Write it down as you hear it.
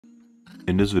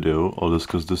In this video, I'll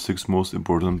discuss the 6 most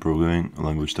important programming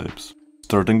language types.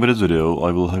 Starting with this video,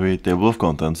 I will have a table of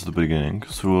contents at the beginning,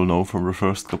 so you will know from the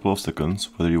first couple of seconds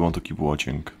whether you want to keep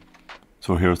watching.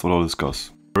 So here's what I'll discuss.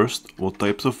 First, what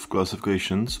types of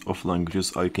classifications of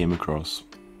languages I came across.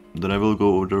 Then I will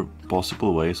go over the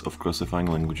possible ways of classifying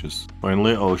languages.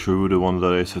 Finally, I'll show you the one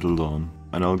that I settled on,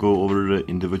 and I'll go over the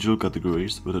individual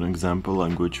categories with an example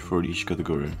language for each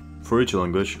category. For each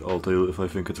language, I'll tell you if I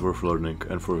think it's worth learning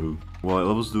and for who. While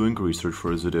I was doing research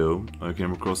for this video, I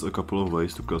came across a couple of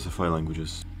ways to classify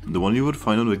languages. The one you would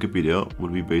find on Wikipedia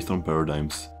would be based on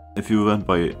paradigms. If you went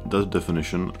by that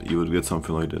definition, you would get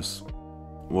something like this.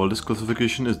 While this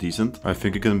classification is decent, I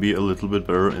think it can be a little bit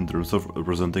better in terms of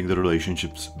representing the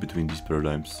relationships between these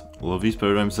paradigms. All of these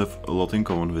paradigms have a lot in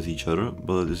common with each other,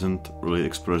 but it isn't really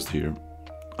expressed here.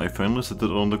 I finally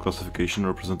settled on the classification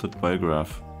represented by a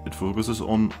graph. It focuses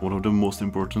on one of the most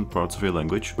important parts of a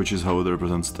language, which is how it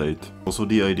represents state. Also,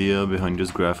 the idea behind this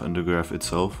graph and the graph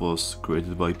itself was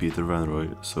created by Peter Van Roy,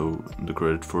 so the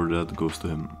credit for that goes to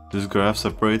him. This graph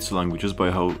separates languages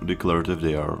by how declarative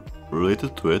they are.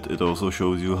 Related to it, it also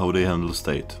shows you how they handle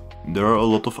state. There are a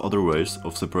lot of other ways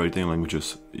of separating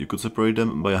languages. You could separate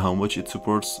them by how much it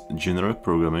supports generic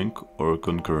programming or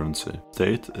concurrency.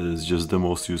 State is just the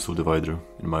most useful divider,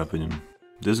 in my opinion.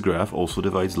 This graph also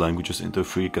divides languages into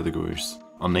 3 categories: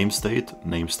 unnamed state,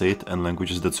 named state, and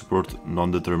languages that support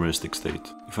non-deterministic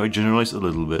state. If I generalize a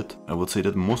little bit, I would say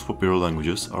that most popular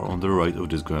languages are on the right of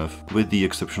this graph, with the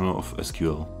exception of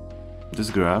SQL.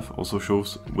 This graph also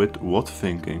shows with what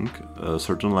thinking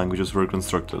certain languages were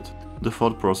constructed. The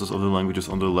thought process of the languages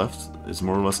on the left is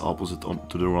more or less opposite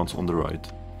to the ones on the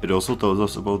right. It also tells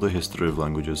us about the history of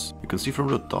languages. You can see from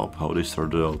the top how they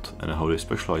started out and how they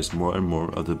specialized more and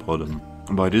more at the bottom.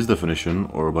 By this definition,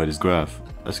 or by this graph,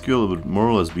 SQL would more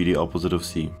or less be the opposite of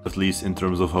C, at least in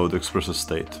terms of how it expresses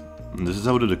state. And this is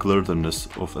how the declarativeness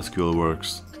of SQL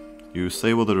works. You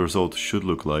say what the result should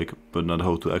look like, but not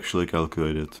how to actually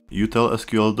calculate it. You tell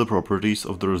SQL the properties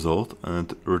of the result,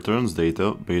 and it returns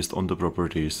data based on the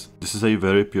properties. This is a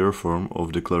very pure form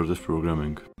of declarative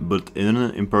programming. But in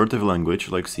an imperative language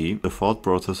like C, the thought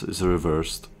process is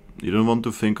reversed. You don't want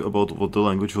to think about what the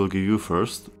language will give you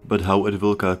first, but how it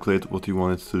will calculate what you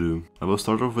want it to do. I will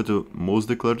start off with the most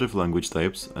declarative language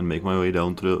types and make my way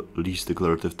down to the least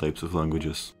declarative types of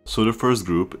languages. So the first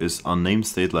group is unnamed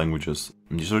state languages.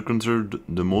 These are considered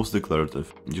the most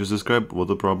declarative. Just describe what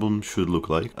the problem should look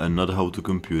like and not how to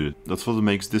compute it. That's what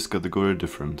makes this category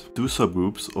different. 2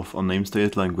 subgroups of unnamed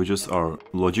state languages are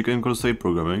logic and constraint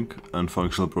programming and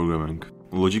functional programming.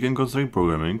 Logic and constraint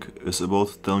programming is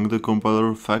about telling the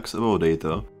compiler facts about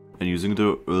data and using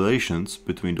the relations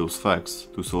between those facts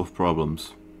to solve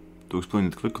problems. To explain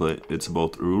it quickly, it's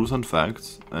about rules and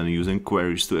facts and using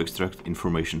queries to extract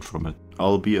information from it.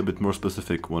 I'll be a bit more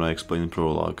specific when I explain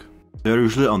Prolog. They are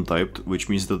usually untyped, which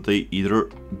means that they either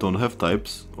don't have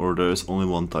types or there is only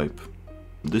one type.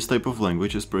 This type of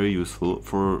language is pretty useful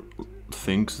for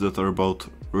things that are about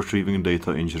retrieving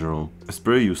data in general. It's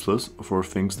pretty useless for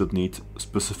things that need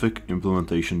specific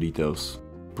implementation details.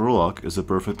 Prolog is a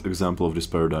perfect example of this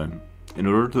paradigm. In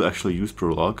order to actually use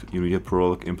Prolog, you need a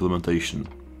Prolog implementation.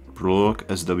 Prolog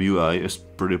SWI is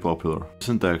pretty popular. The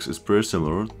syntax is pretty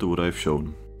similar to what I've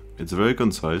shown. It's very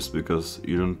concise because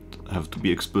you don't have to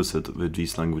be explicit with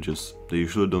these languages. They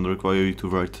usually don't require you to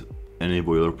write any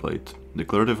boilerplate.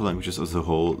 Declarative languages as a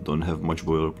whole don't have much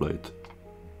boilerplate.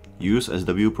 Use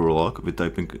swprolog with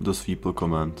typing the sweeple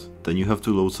command. Then you have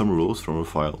to load some rules from a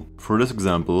file. For this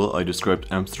example, I described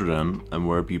Amsterdam and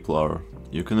where people are.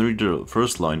 You can read the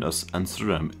first line as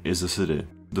Amsterdam is a city.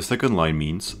 The second line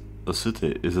means a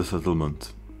city is a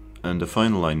settlement. And the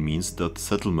final line means that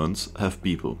settlements have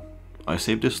people. I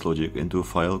saved this logic into a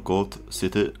file called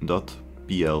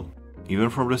city.pl. Even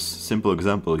from this simple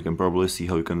example, you can probably see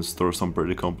how you can store some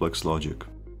pretty complex logic.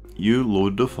 You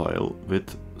load the file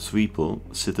with sweeple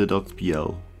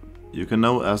city.pl. You can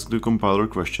now ask the compiler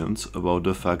questions about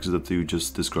the facts that you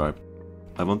just described.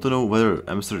 I want to know whether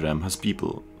Amsterdam has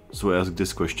people, so I ask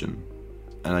this question,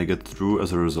 and I get true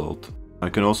as a result. I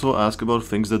can also ask about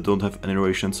things that don't have any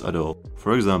relations at all.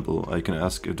 For example, I can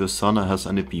ask if the sun has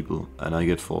any people, and I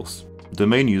get false. The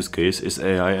main use case is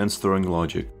AI and storing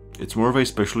logic. It's more of a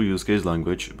special use case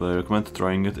language, but I recommend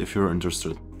trying it if you're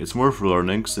interested. It's worth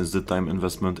learning since the time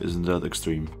investment isn't that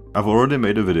extreme. I've already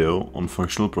made a video on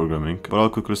functional programming, but I'll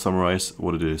quickly summarize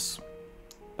what it is.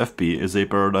 FP is a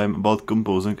paradigm about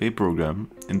composing a program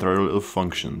entirely of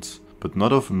functions, but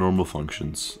not of normal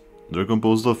functions. They're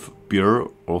composed of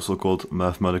pure, also called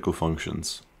mathematical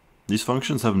functions. These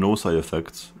functions have no side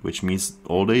effects, which means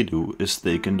all they do is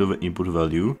take in the input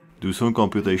value, do some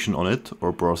computation on it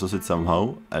or process it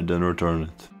somehow, and then return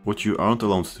it. What you aren't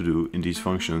allowed to do in these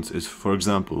functions is, for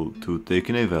example, to take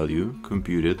in a value,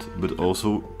 compute it, but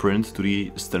also print to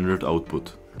the standard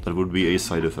output. That would be a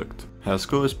side effect.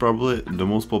 Haskell is probably the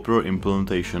most popular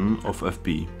implementation of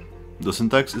FP. The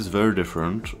syntax is very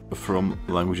different from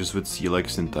languages with C-like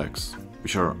syntax,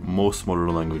 which are most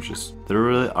modern languages. There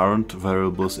really aren't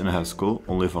variables in Haskell,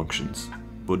 only functions.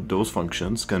 But those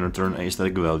functions can return a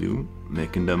static value,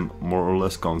 making them more or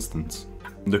less constants.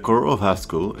 The core of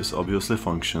Haskell is obviously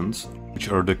functions, which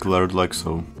are declared like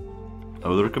so. I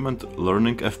would recommend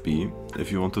learning FP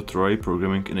if you want to try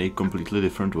programming in a completely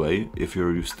different way if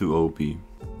you're used to OOP.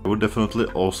 I would definitely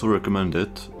also recommend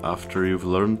it after you've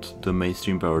learned the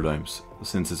mainstream paradigms,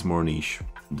 since it's more niche.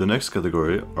 The next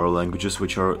category are languages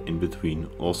which are in between,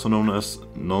 also known as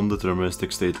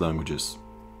non-deterministic state languages.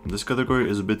 This category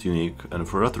is a bit unique, and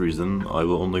for that reason I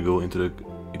will only go into the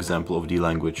example of the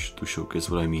language to showcase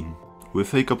what I mean.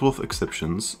 With a couple of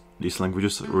exceptions, these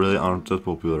languages really aren't that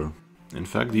popular. In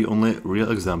fact, the only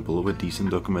real example with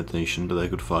decent documentation that I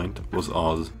could find was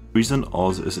Oz. The reason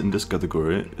Oz is in this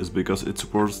category is because it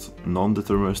supports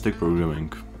non-deterministic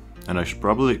programming. And I should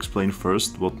probably explain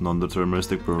first what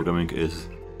non-deterministic programming is.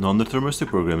 Non-deterministic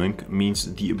programming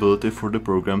means the ability for the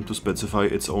program to specify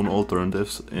its own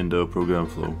alternatives in the program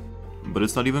flow. But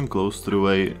it's not even close to the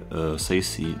way, say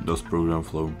C, does program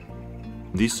flow.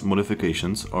 These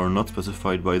modifications are not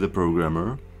specified by the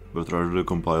programmer, but rather the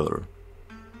compiler.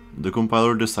 The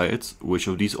compiler decides which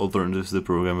of these alternatives the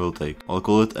program will take. I'll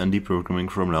call it ND programming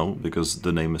from now, because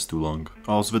the name is too long.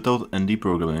 Oz without ND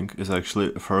programming is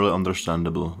actually fairly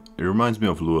understandable. It reminds me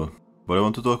of Lua. But I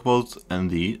want to talk about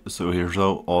ND, so here's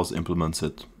how Oz implements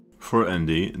it. For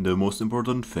ND, the most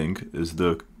important thing is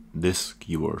the this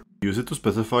keyword. Use it to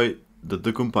specify that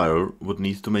the compiler would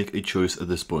need to make a choice at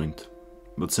this point.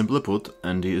 But simply put,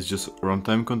 ND is just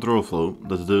runtime control flow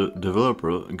that the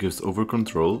developer gives over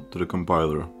control to the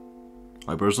compiler.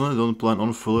 I personally don't plan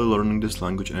on fully learning this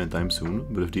language anytime soon,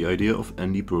 but if the idea of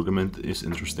ND programming is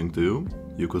interesting to you,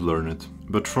 you could learn it.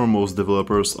 But for most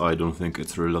developers, I don't think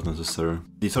it's really that necessary.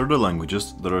 These are the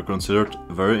languages that are considered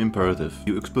very imperative.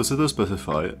 You explicitly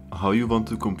specify how you want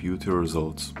to compute your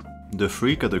results. The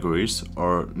three categories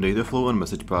are Dataflow and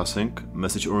message passing,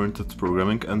 message-oriented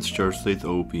programming, and shared state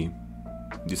OOP.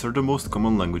 These are the most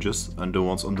common languages, and the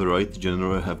ones on the right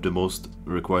generally have the most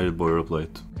required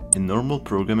boilerplate. In normal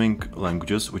programming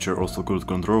languages, which are also called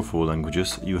control flow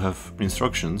languages, you have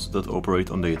instructions that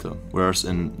operate on data, whereas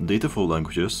in Dataflow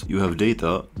languages, you have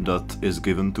data that is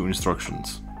given to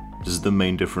instructions. This is the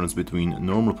main difference between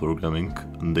normal programming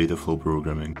and Dataflow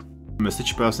programming.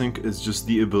 Message passing is just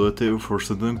the ability for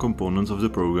certain components of the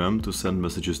program to send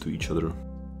messages to each other.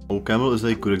 OCaml is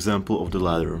a good example of the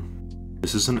latter.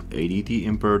 This is an ADT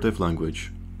imperative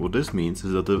language. What this means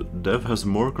is that the dev has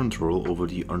more control over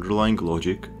the underlying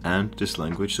logic, and this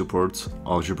language supports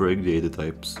algebraic data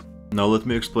types. Now let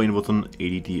me explain what an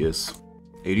ADT is.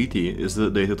 ADT is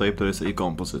the data type that is a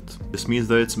composite. This means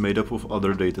that it's made up of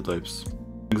other data types.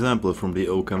 An example from the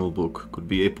OCaml book could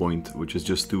be a point, which is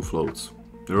just two floats.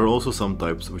 There are also some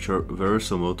types which are very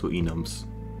similar to enums.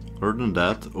 Other than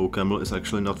that, OCaml is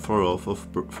actually not far off of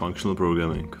functional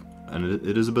programming, and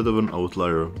it is a bit of an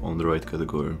outlier on the right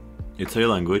category. It's a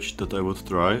language that I would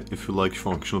try if you like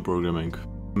functional programming.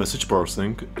 Message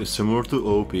parsing is similar to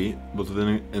OOP, but with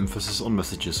an emphasis on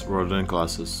messages rather than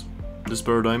classes. This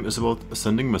paradigm is about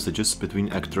sending messages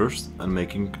between actors and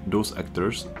making those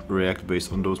actors react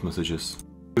based on those messages.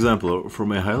 For example,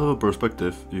 from a high-level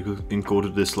perspective, you could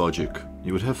encode this logic.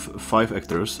 You would have 5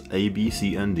 actors, A, B,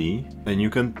 C, and D, and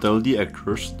you can tell the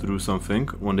actors to do something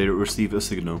when they receive a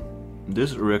signal.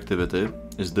 This reactivity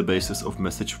is the basis of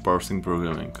message parsing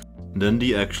programming. Then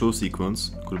the actual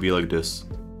sequence could be like this.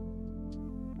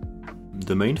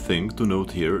 The main thing to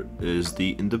note here is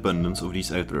the independence of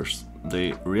these actors.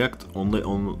 They react only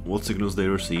on what signals they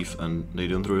receive, and they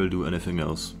don't really do anything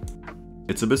else.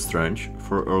 It's a bit strange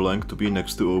for Erlang to be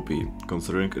next to OP,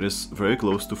 considering it is very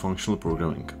close to functional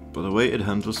programming, but the way it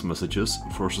handles messages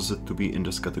forces it to be in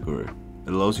this category.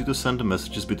 It allows you to send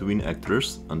messages between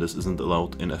actors, and this isn't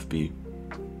allowed in FP.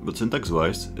 But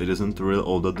syntax-wise, it isn't really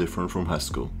all that different from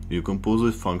Haskell. You compose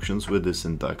with functions with this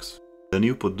syntax. Then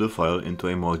you put the file into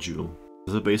a module.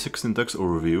 As a basic syntax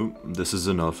overview, this is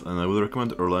enough, and I would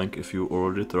recommend Erlang if you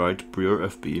already tried prior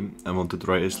FP and want to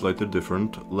try a slightly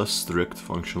different, less strict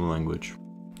functional language.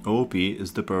 OOP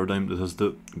is the paradigm that has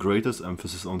the greatest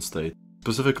emphasis on state,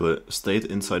 specifically state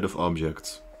inside of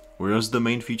objects. Whereas the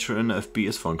main feature in FP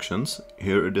is functions,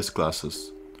 here it is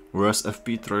classes. Whereas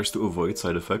FP tries to avoid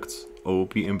side effects,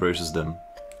 OOP embraces them.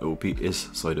 OOP is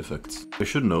side effects. I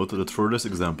should note that for this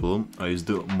example, I used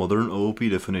the modern OOP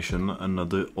definition and not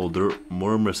the older,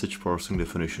 more message parsing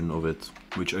definition of it,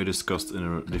 which I discussed in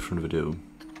a different video.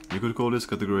 You could call this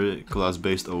category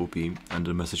class-based OOP and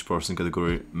the message parsing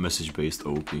category message-based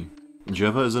OOP.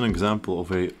 Java is an example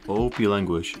of a OOP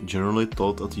language generally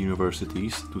taught at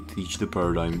universities to teach the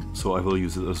paradigm, so I will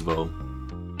use it as well.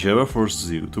 Java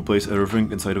forces you to place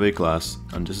everything inside of a class,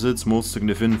 and this is its most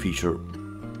significant feature.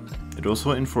 It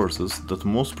also enforces that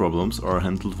most problems are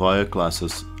handled via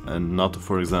classes and not,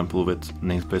 for example, with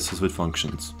namespaces with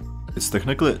functions. It's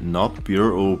technically not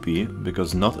pure OOP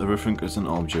because not everything is an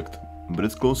object, but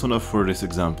it's close enough for this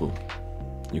example.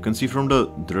 You can see from the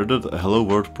dreaded Hello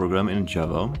World program in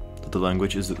Java that the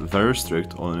language is very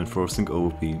strict on enforcing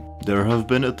OOP. There have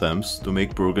been attempts to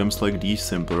make programs like these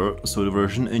simpler, so the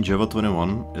version in Java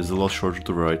 21 is a lot shorter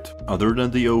to write. Other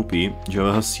than the OOP,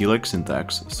 Java has C-like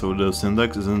syntax, so the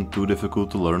syntax isn't too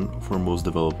difficult to learn for most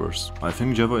developers. I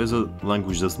think Java is a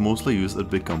language that's mostly used at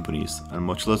big companies, and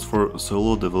much less for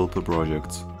solo developer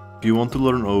projects. If you want to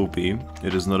learn OOP,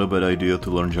 it is not a bad idea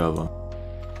to learn Java.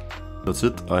 That's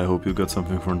it, I hope you got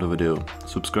something from the video.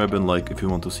 Subscribe and like if you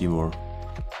want to see more.